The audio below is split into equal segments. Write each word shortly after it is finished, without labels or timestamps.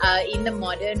In the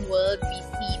modern world, we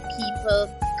see people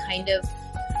kind of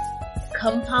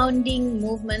compounding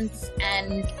movements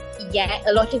and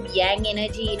a lot of yang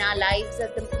energy in our lives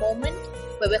at the moment,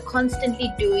 where we're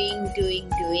constantly doing,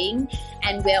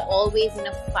 and we're always in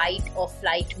a fight or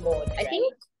flight mode. I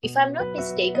think, if I'm not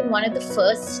mistaken, one of the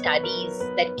first studies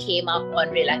that came up on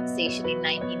relaxation in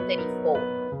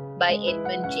 1934 by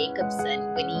Edmund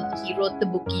Jacobson, when he wrote the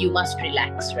book You Must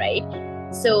Relax, right?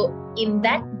 So in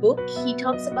that book, he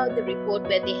talks about the report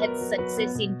where they had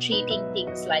success in treating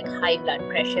things like high blood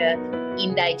pressure,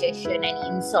 indigestion,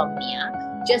 and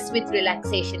insomnia just with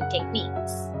relaxation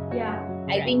techniques. Yeah.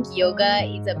 I think yoga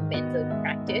is a mental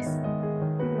practice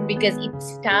because it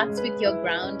starts with your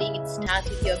grounding, it starts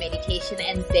with your meditation,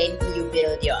 and then you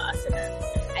build your asanas.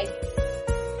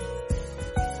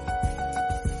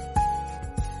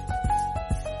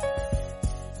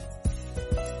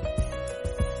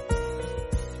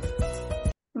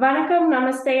 Vanakkam,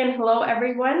 namaste, and hello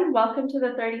everyone. Welcome to the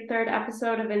 33rd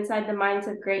episode of Inside the Minds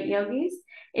of Great Yogis.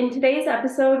 In today's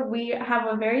episode, we have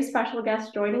a very special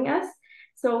guest joining us.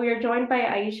 So we are joined by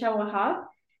Aisha Wahab.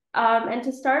 And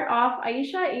to start off,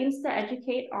 Aisha aims to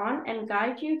educate on and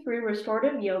guide you through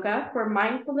restorative yoga for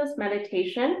mindfulness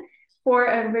meditation for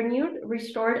a renewed,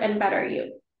 restored, and better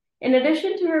you. In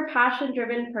addition to her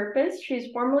passion-driven purpose,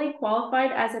 she's formally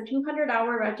qualified as a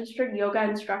 200-hour registered yoga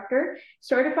instructor,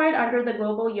 certified under the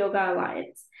Global Yoga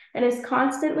Alliance, and is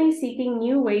constantly seeking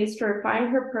new ways to refine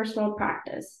her personal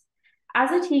practice.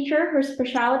 As a teacher, her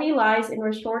specialty lies in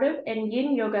restorative and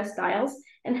yin yoga styles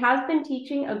and has been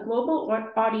teaching a global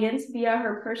audience via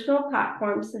her personal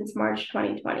platform since March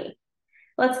 2020.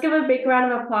 Let's give a big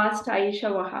round of applause to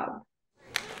Aisha Wahab.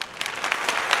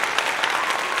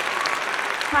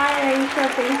 Hi, Aisha.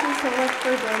 Thank you so much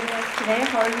for joining us today.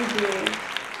 How are you doing?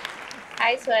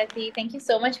 Hi, Swati. Thank you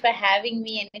so much for having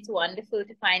me, and it's wonderful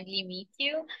to finally meet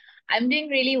you. I'm doing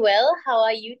really well. How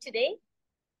are you today?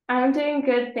 I'm doing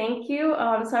good, thank you.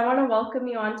 So I want to welcome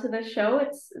you onto the show.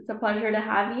 It's a pleasure to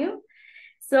have you.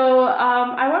 So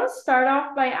I want to start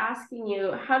off by asking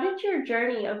you, how did your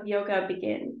journey of yoga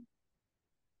begin?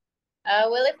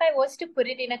 Well, if I was to put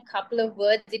it in a couple of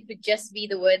words, it would just be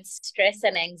the words stress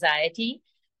and anxiety.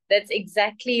 That's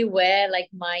exactly where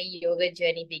my yoga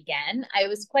journey began. I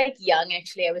was quite young,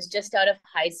 actually. I was just out of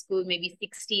high school, maybe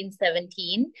 16,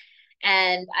 17,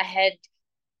 and I had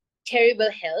terrible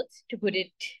health, to put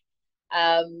it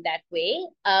that way.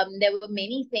 There were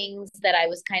many things that I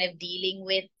was kind of dealing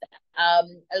with,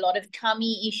 a lot of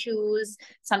tummy issues,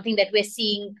 something that we're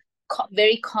seeing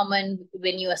very common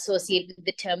when you associate with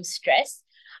the term stress.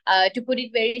 To put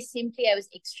it very simply, I was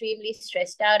extremely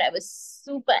stressed out. I was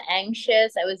super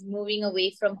anxious. I was moving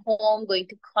away from home, going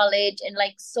to college, and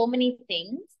so many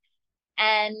things.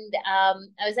 And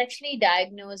I was actually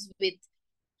diagnosed with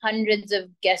hundreds of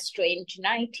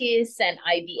gastroenteritis and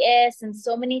IBS and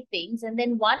so many things. And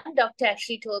then one doctor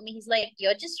actually told me, he's like,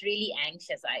 "You're just really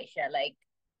anxious, Aisha.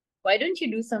 Why don't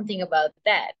you do something about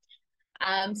that?"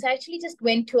 So I actually just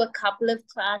went to a couple of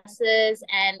classes,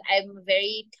 and I'm a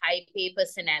very type A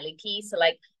personality. So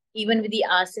even with the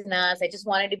asanas, I just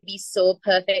wanted to be so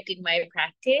perfect in my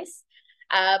practice.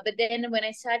 But then when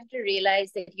I started to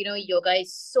realize that, yoga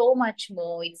is so much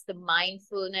more, it's the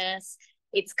mindfulness,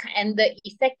 and the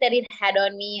effect that it had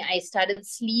on me, I started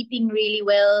sleeping really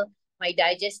well. My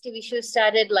digestive issues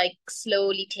started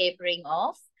slowly tapering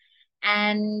off.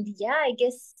 And yeah, I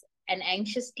guess an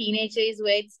anxious teenager is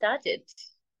where it started.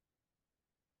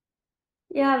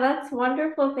 Yeah, that's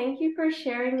wonderful. Thank you for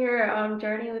sharing your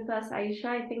journey with us, Aisha.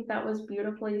 I think that was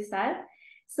beautifully said.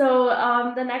 So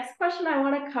the next question I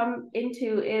want to come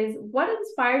into is, what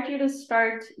inspired you to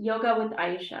start yoga with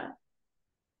Aisha?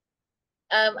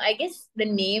 I guess the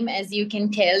name, as you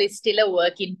can tell, is still a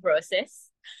work in process.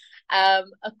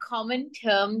 A common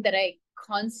term that I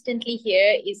constantly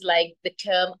hear is the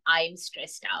term "I'm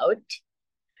stressed out,"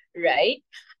 right?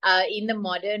 In the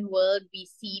modern world, we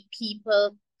see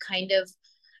people kind of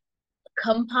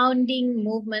compounding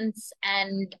movements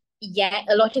and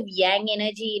a lot of yang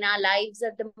energy in our lives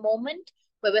at the moment,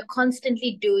 where we're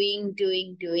constantly doing,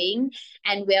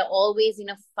 and we're always in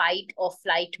a fight or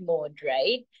flight mode,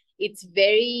 right? It's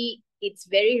very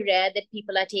rare that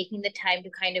people are taking the time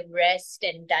to kind of rest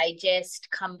and digest,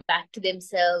 come back to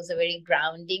themselves, a very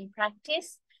grounding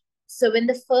practice. So when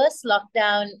the first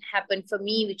lockdown happened for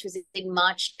me, which was in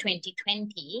March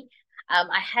 2020,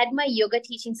 I had my yoga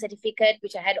teaching certificate,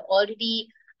 which I had already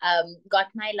got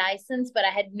my license, but I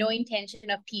had no intention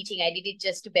of teaching. I did it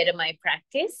just to better my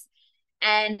practice.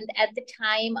 And at the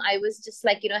time, I was just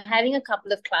having a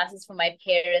couple of classes for my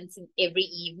parents every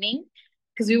evening,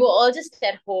 because we were all just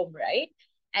at home, right?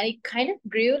 And it kind of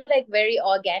grew like very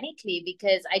organically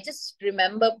because I just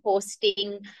remember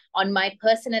posting on my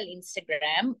personal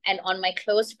Instagram and on my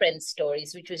close friends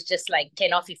stories, which was just like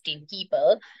 10 or 15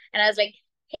 people. And I was like,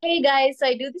 hey guys, so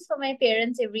I do this for my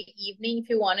parents every evening. If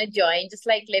you want to join, just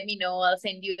like let me know. I'll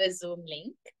send you a Zoom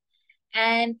link.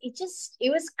 And it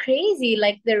was crazy.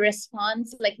 Like the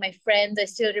response, like my friends, I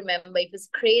still remember it was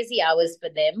crazy hours for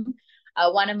them.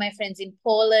 One of my friends in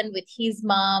Poland with his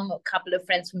mom, a couple of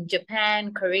friends from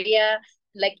Japan, Korea,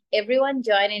 like everyone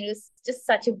joined, and it was just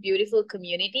such a beautiful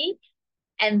community.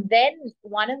 And then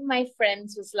one of my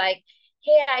friends was like,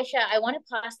 hey Aisha, I want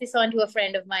to pass this on to a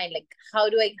friend of mine. Like, how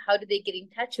do they get in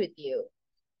touch with you?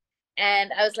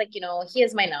 And I was like,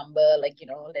 here's my number, like,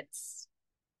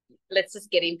 let's just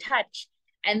get in touch.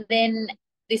 And then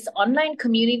this online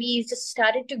community just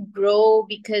started to grow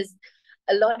because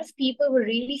a lot of people were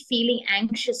really feeling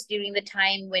anxious during the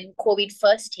time when COVID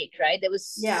first hit, right? There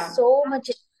was Yeah.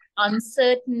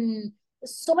 uncertain,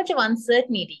 so much of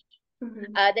uncertainty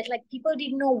Mm-hmm. that like people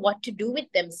didn't know what to do with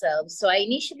themselves. So I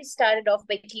initially started off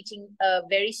by teaching a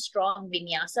very strong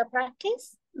vinyasa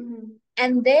practice. Mm-hmm.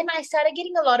 And then I started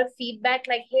getting a lot of feedback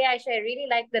like, hey, Aisha, I really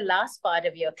like the last part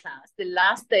of your class, the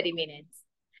last 30 minutes.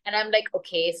 And I'm like,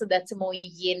 okay, so that's a more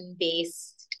yin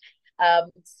based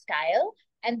style.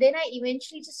 And then I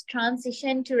eventually just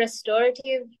transitioned to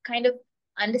restorative kind of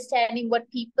understanding what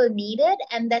people needed.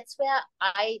 And that's where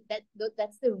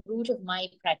that's the root of my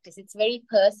practice. It's very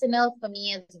personal for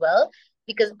me as well,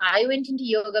 because I went into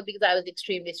yoga because I was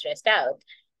extremely stressed out.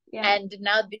 Yeah. And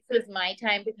now this is my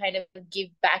time to kind of give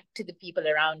back to the people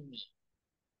around me.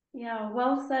 Yeah,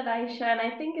 well said, Aisha. And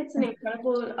I think it's an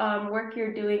incredible work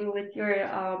you're doing with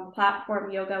your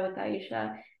platform, Yoga with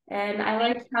Aisha. And I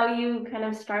Thank like how you kind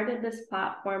of started this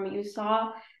platform. You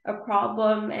saw a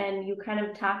problem and you kind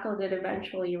of tackled it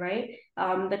eventually, right? The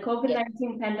you. Yeah,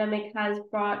 COVID-19 pandemic has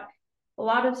brought a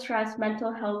lot of stress,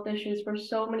 mental health issues for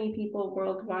so many people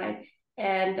worldwide.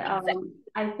 And exactly.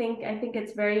 I think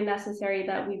it's very necessary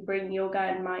that we bring yoga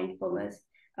and mindfulness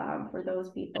for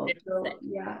those people. 100%. So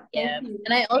yeah, thank Yeah. you.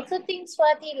 And I also think,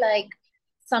 Swati, like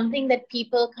something that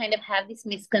people kind of have this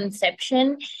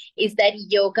misconception is that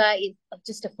yoga is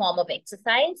just a form of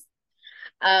exercise.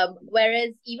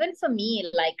 Whereas even for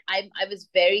me, like I was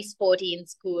very sporty in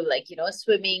school, like,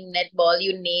 swimming, netball,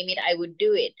 you name it, I would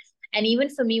do it. And even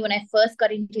for me, when I first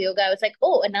got into yoga, I was like,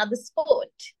 oh, another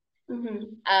sport. Mm-hmm.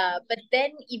 But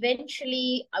then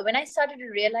eventually, when I started to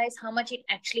realize how much it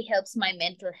actually helps my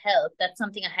mental health, that's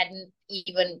something I hadn't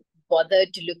even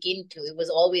bothered to look into. It was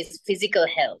always physical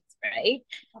health, right?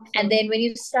 And Absolutely. then when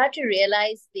you start to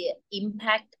realize the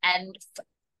impact, and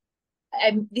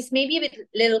this may be a bit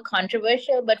little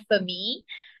controversial, but for me,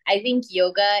 I think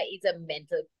yoga is a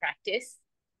mental practice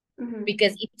Mm-hmm.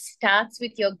 because it starts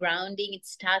with your grounding, it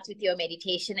starts with your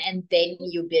meditation, and then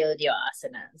you build your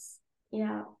asanas.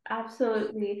 Yeah,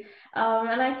 absolutely.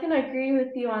 And I can agree with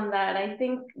you on that. I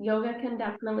think yoga can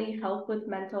definitely help with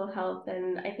mental health,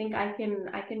 and I think I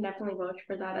can definitely vouch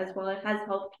for that as well. It has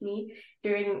helped me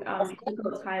during Of course.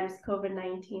 difficult times,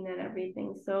 COVID-19 and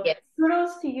everything. So Yes.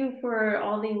 kudos to you for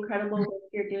all the incredible work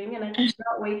you're doing, and I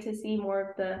cannot wait to see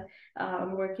more of the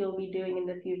work you'll be doing in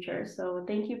the future. So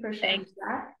thank you for sharing Thank you.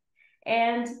 that.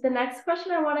 And the next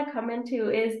question I want to come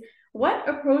into is, what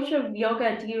approach of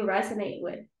yoga do you resonate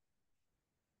with?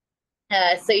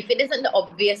 So if it isn't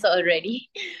obvious already,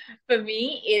 for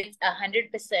me, it's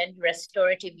 100%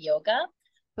 restorative yoga.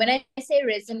 When I say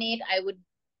resonate,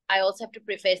 I also have to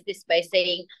preface this by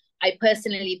saying I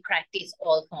personally practice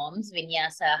all forms,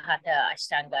 vinyasa, hatha,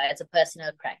 ashtanga as a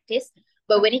personal practice.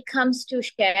 But when it comes to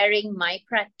sharing my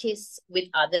practice with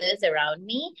others around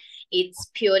me, it's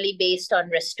purely based on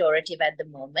restorative at the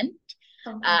moment.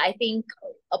 Okay. I think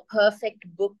a perfect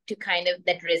book to kind of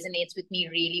that resonates with me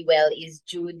really well is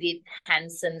Judith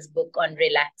Hanson's book on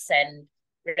relax and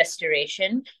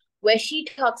restoration, where she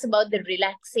talks about the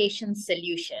relaxation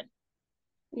solution,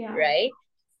 Yeah. right?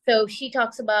 So she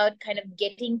talks about kind of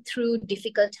getting through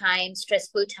difficult times,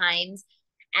 stressful times.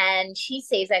 And she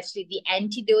says actually the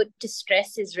antidote to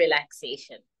stress is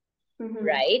relaxation, Mm-hmm.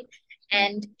 right? Yeah.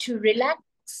 And to relax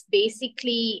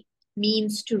basically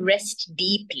means to rest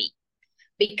deeply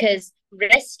because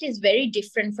rest is very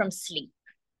different from sleep.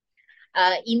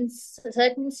 In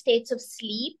certain states of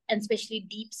sleep, and especially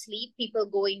deep sleep, people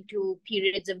go into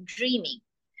periods of dreaming.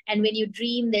 And when you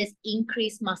dream, there's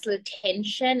increased muscle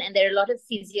tension, and there are a lot of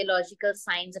physiological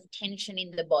signs of tension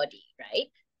in the body, right?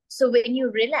 So when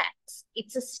you relax,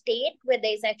 it's a state where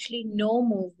there's actually no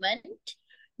movement,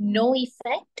 no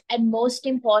effect, and most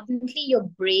importantly, your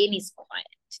brain is quiet,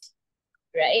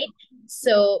 right? Yeah.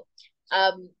 So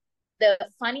um, the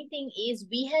funny thing is,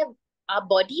 we have our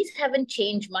bodies haven't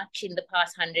changed much in the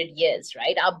past 100 years,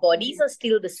 right? Our bodies are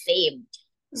still the same.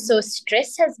 So Mhm.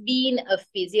 stress has been a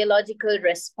physiological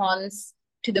response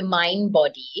to the mind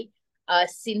body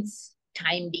since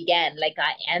time began. Like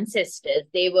our ancestors,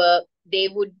 they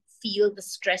would feel the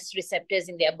stress receptors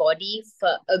in their body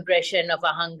for aggression of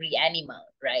a hungry animal,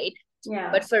 right?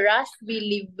 Yeah. But for us, we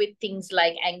live with things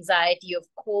like anxiety of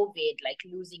COVID, like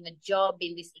losing a job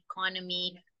in this economy,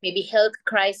 maybe health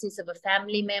crisis of a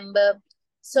family member.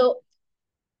 So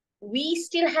we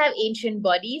still have ancient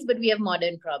bodies, but we have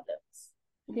modern problems,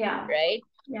 Yeah. right?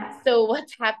 Yeah. So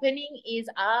what's happening is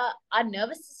our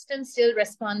nervous system still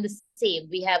respond the same.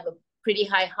 We have a pretty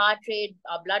high heart rate,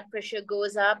 our blood pressure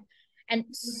goes up, and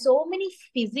so many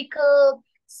physical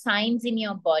signs in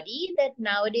your body that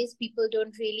nowadays people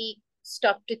don't really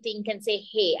stop to think and say,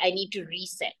 hey, I need to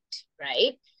reset,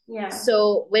 right? Yeah.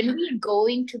 So when we go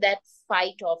into that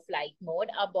fight or flight mode,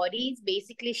 our bodies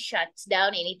basically shuts down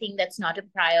anything that's not a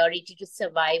priority to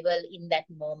survival in that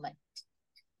moment.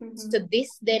 So Mhm. this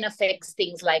then affects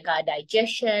things like our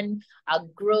digestion, our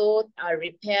growth, our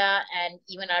repair, and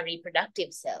even our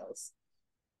reproductive cells.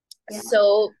 Yeah.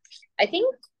 So I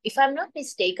think, if I'm not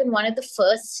mistaken, one of the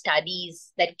first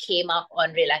studies that came up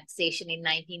on relaxation in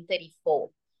 1934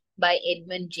 by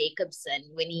Edmund Jacobson,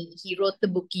 when he wrote the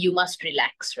book You Must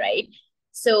Relax, right?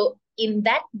 So in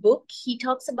that book, he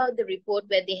talks about the report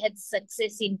where they had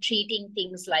success in treating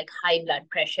things like high blood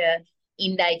pressure,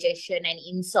 indigestion, and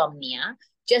insomnia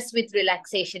just with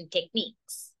relaxation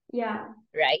techniques, Yeah.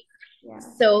 right? Yeah.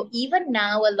 So even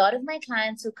now, a lot of my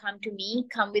clients who come to me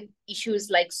come with issues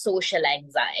like social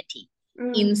anxiety,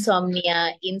 Mm.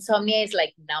 insomnia. Insomnia is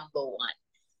like number one.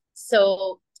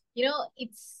 So,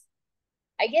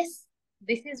 I guess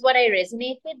this is what I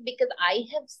resonate with because I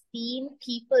have seen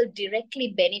people directly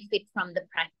benefit from the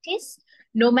practice,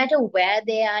 no matter where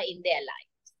they are in their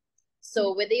life.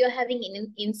 So whether you're having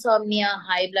insomnia,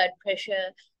 high blood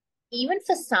pressure, even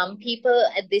for some people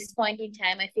at this point in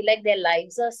time, I feel like their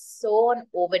lives are so on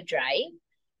overdrive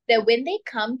that when they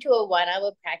come to a 1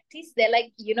 hour practice, they're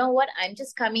like, you know what? I'm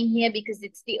just coming here because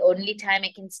it's the only time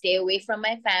I can stay away from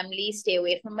my family, stay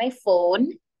away from my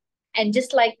phone, and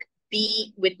just like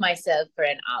be with myself for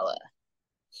an hour.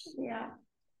 Yeah.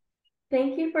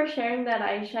 Thank you for sharing that,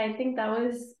 Aisha. I think that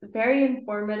was very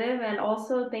informative. And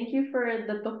also, thank you for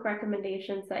the book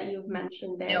recommendations that you've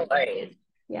mentioned No there. worries.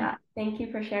 Yeah, thank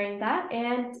you for sharing that.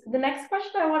 And the next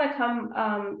question I want to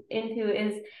come into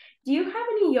is, do you have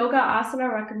any yoga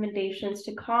asana recommendations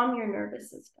to calm your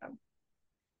nervous system?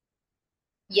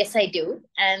 Yes, I do.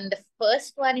 And the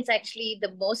first one is actually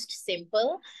the most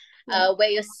simple, Yeah. where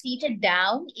you're seated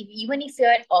down. Even if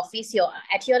you're at office, you're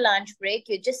at your lunch break,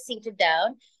 you're just seated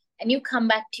down and you come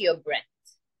back to your breath,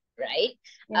 right?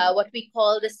 Yeah. What we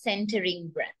call the centering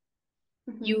breath.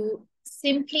 Mhm. You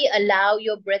simply allow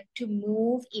your breath to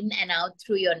move in and out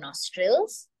through your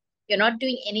nostrils. You're not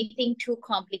doing anything too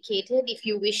complicated. If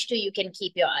you wish to, you can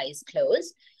keep your eyes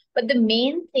closed. But the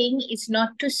main thing is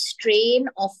not to strain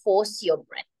or force your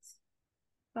breath,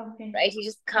 Okay. right? You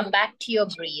just come back to your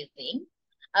breathing.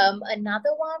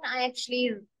 Another one I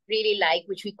actually really like,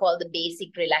 which we call the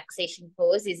basic relaxation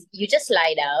pose, is you just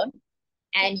lie down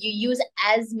and you use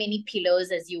as many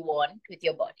pillows as you want with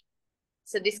your body.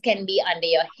 So this can be under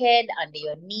your head, under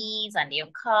your knees, under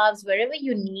your calves, wherever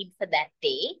you need for that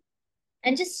day.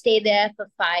 And just stay there for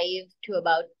 5 to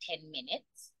about 10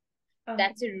 minutes. Okay.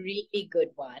 That's a really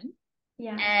good one.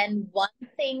 Yeah. And one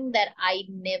thing that I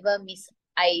never miss,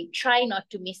 I try not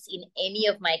to miss in any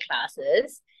of my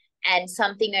classes, and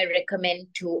something I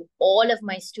recommend to all of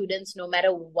my students, no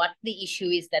matter what the issue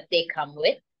is that they come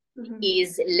with, Mhm.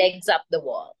 is legs up the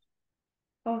wall.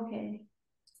 Okay.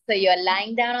 So you're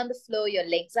lying down on the floor, your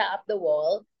legs are up the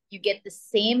wall. You get the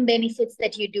same benefits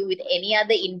that you do with any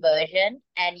other inversion,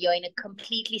 and you're in a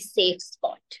completely safe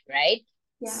spot, right?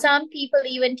 Yeah. Some people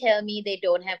even tell me they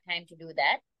don't have time to do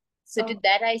that. So to Oh.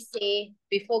 that, I say,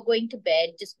 before going to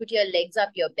bed, just put your legs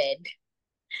up your bed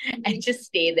and Mhm. just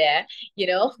stay there,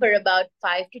 for about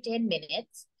 5 to 10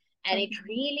 minutes. And it Okay.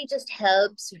 really just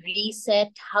helps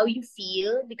reset how you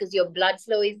feel because your blood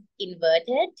flow is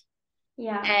inverted.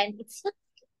 Yeah. And it's just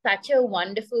such a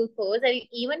wonderful pose that it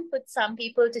even puts some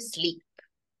people to sleep.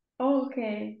 Oh,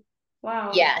 okay.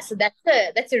 Wow. Yeah, so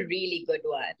that's a really good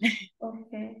one.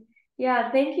 Okay.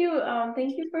 Yeah, thank you.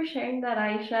 Thank you for sharing that,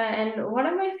 Aisha. And one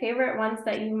of my favorite ones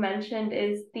that you mentioned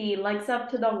is the legs up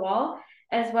to the wall,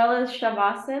 as well as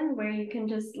Shavasana, where you can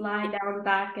just lie down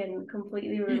back and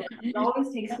completely relax. It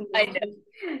always takes me I back.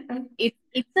 know.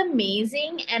 It's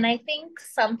amazing. And I think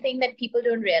something that people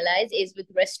don't realize is with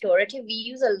restorative, we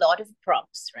use a lot of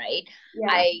props, right? Yeah.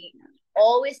 I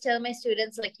always tell my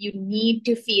students, like, you need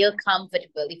to feel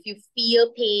comfortable. If you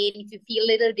feel pain, if you feel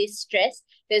a little distress,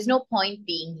 there's no point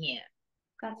being here,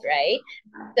 That's right?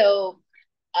 So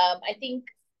I think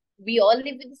we all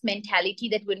live with this mentality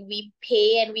that when we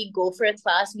pay and we go for a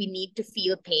class, we need to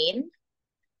feel pain.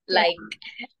 yeah, Like,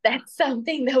 that's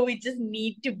something that we just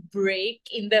need to break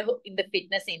in the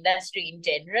fitness industry in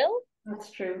general.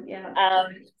 that's true. Yeah. Um,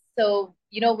 so,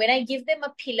 when I give them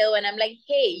a pillow and I'm like,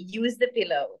 hey, use the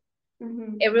pillow,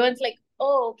 Mm-hmm. everyone's like,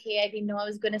 oh, okay, I didn't know I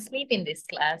was going to sleep in this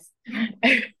class.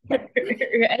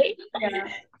 Right? Yeah.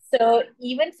 So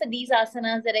even for these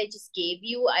asanas that I just gave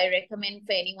you, I recommend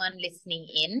for anyone listening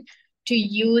in to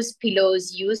use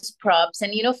pillows, use props,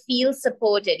 and, feel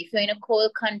supported. If you're in a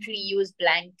cold country, use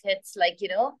blankets. Like, you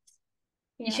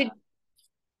Yeah. should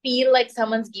feel like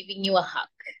someone's giving you a hug.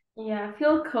 Yeah.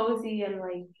 Feel cozy and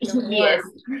like, Yes,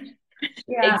 warm.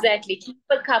 Yeah. exactly. Keep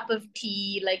a cup of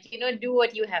tea, like, do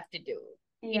what you have to do.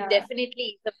 It Yeah.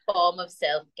 definitely is a form of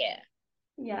self-care.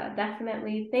 Yeah,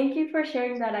 definitely. Thank you for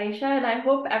sharing that, Aisha. And I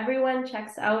hope everyone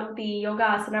checks out the yoga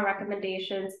asana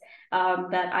recommendations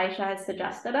that Aisha has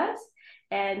suggested us.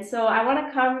 And so I want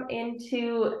to come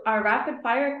into our rapid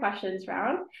fire questions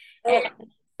round. And,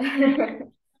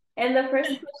 Oh, and the first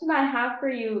question I have for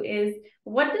you is,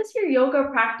 what does your yoga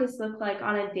practice look like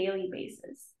on a daily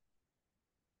basis?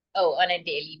 oh, on a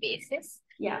daily basis.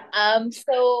 Yeah.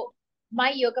 So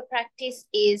my yoga practice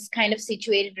is kind of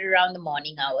situated around the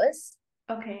morning hours.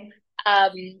 Okay.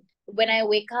 Um, when I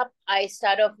wake up, I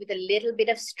start off with a little bit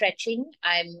of stretching.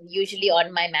 I'm usually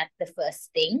on my mat the first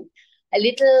thing. A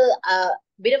little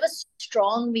bit of a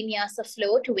strong vinyasa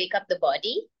flow to wake up the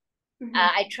body. Mm-hmm.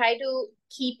 I try to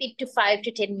keep it to 5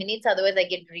 to 10 minutes, otherwise I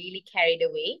get really carried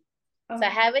away. So I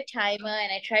Okay. have a timer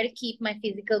and I try to keep my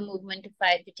physical movement to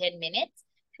 5 to 10 minutes.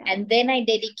 Yeah. And then I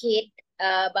dedicate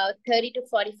about 30 to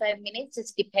 45 minutes,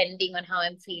 just depending on how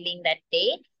I'm feeling that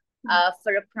day,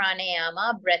 for a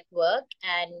pranayama, breath work,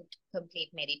 and complete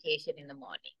meditation in the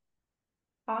morning.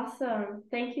 Awesome.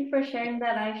 Thank you for sharing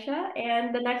that, Aisha.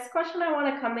 And the next question I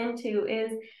want to come into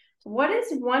is, what is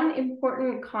one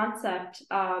important concept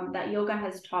that yoga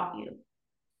has taught you?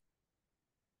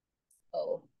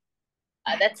 Oh,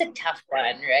 that's a tough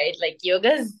one, right? Like,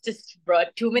 yoga's just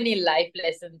brought too many life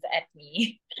lessons at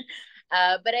me.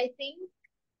 But I think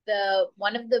the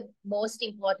one of the most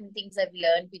important things I've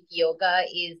learned with yoga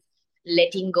is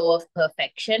letting go of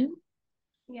perfection,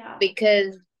 Yeah.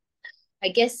 because I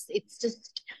guess it's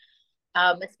just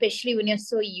especially when you're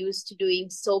so used to doing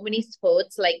so many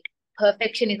sports, like,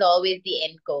 perfection is always the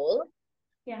end goal.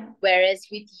 Yeah. Whereas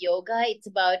with yoga, it's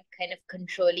about kind of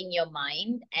controlling your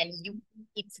mind, and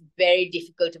it's very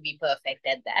difficult to be perfect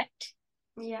at that.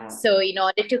 Yeah. So in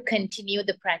order to continue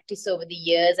the practice over the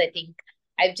years, I think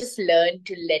I've just learned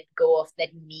to let go of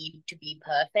that need to be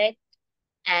perfect.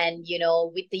 And,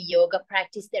 with the yoga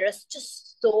practice, there are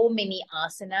just so many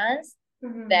asanas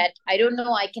Hmm. that I don't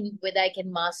know whether I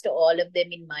can master all of them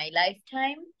in my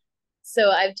lifetime.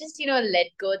 So I've just, let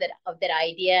go of that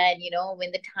idea. And,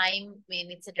 when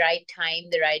it's the right time,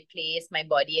 the right place, my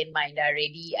body and mind are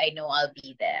ready, I know I'll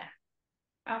be there.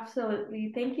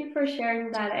 Absolutely. Thank you for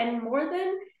sharing that. And more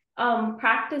than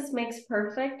practice makes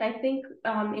perfect, I think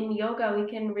in yoga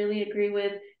we can really agree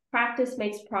with practice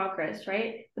makes progress,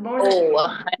 right? The more that Oh,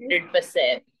 you practice,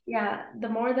 100%. yeah, the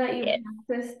more that you Yeah,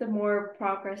 practice, the more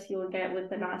progress you will get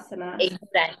with an asana.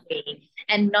 exactly.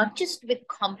 And not just with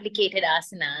complicated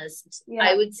asanas.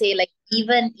 I Yeah. would say, like,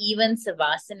 even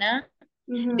savasana,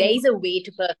 there Hmm. is a way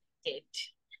to perfect it.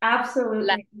 Like,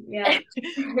 Absolutely. Yeah.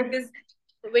 because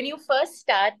when you first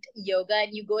start yoga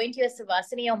and you go into your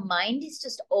savasana, your mind is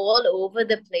just all over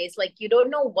the place. Like, you don't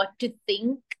know what to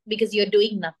think because you're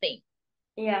doing nothing.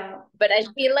 Yeah. But I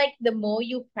feel like the more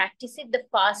you practice it, the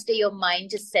faster your mind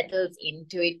just settles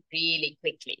into it really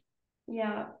quickly.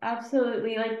 Yeah,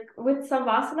 absolutely. Like with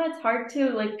Savasana, it's hard to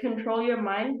like control your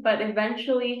mind, but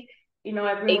eventually,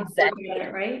 everyone will get it, Exactly.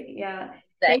 right? Yeah.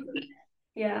 Thank you. Exactly.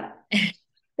 Yeah.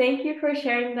 Thank you for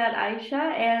sharing that, Aisha.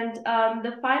 And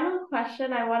the final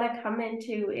question I want to come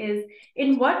into is,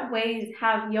 in what ways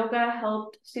have yoga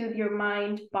helped soothe your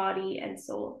mind, body, and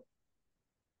soul?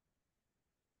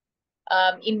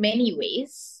 In many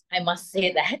ways, I must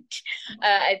say that.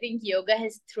 I think yoga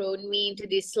has thrown me into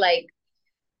this, like,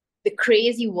 the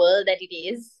crazy world that it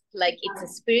is. Like, it's a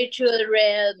spiritual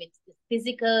realm, it's a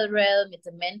physical realm, it's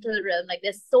a mental realm. Like,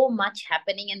 there's so much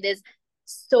happening and there's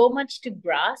so much to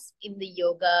grasp in the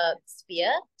yoga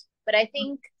sphere. But I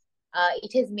think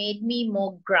it has made me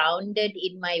more grounded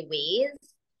in my ways,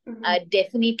 Mhm.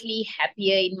 definitely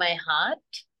happier in my heart.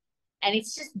 And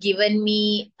it's just given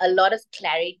me a lot of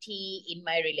clarity in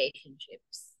my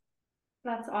relationships.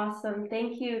 That's awesome.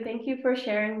 Thank you. Thank you for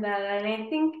sharing that. And I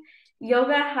think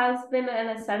yoga has been an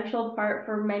essential part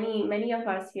for many, many of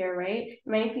us here, right?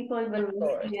 Many people have Of been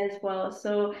course. listening as well.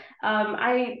 So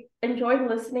I enjoyed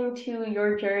listening to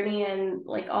your journey and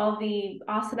like all the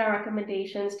asana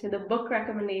recommendations to the book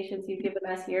recommendations you've given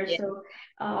us here. Yeah. So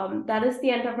that is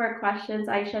the end of our questions.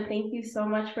 Aisha, thank you so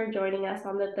much for joining us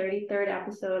on the 33rd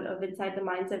episode of Inside the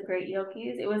Minds of Great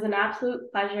Yogis. It was an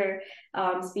absolute pleasure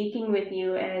speaking with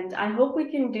you. And I hope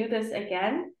we can do this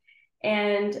again.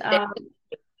 And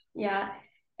yeah.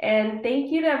 And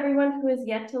thank you to everyone who has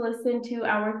yet to listen to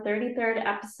our 33rd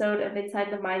episode of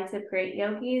Inside the Minds of Great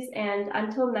Yogis. And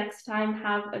until next time,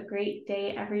 have a great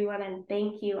day, everyone. And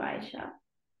thank you, Aisha.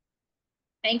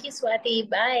 Thank you, Swati.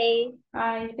 Bye.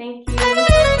 Bye. Thank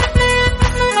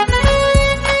you.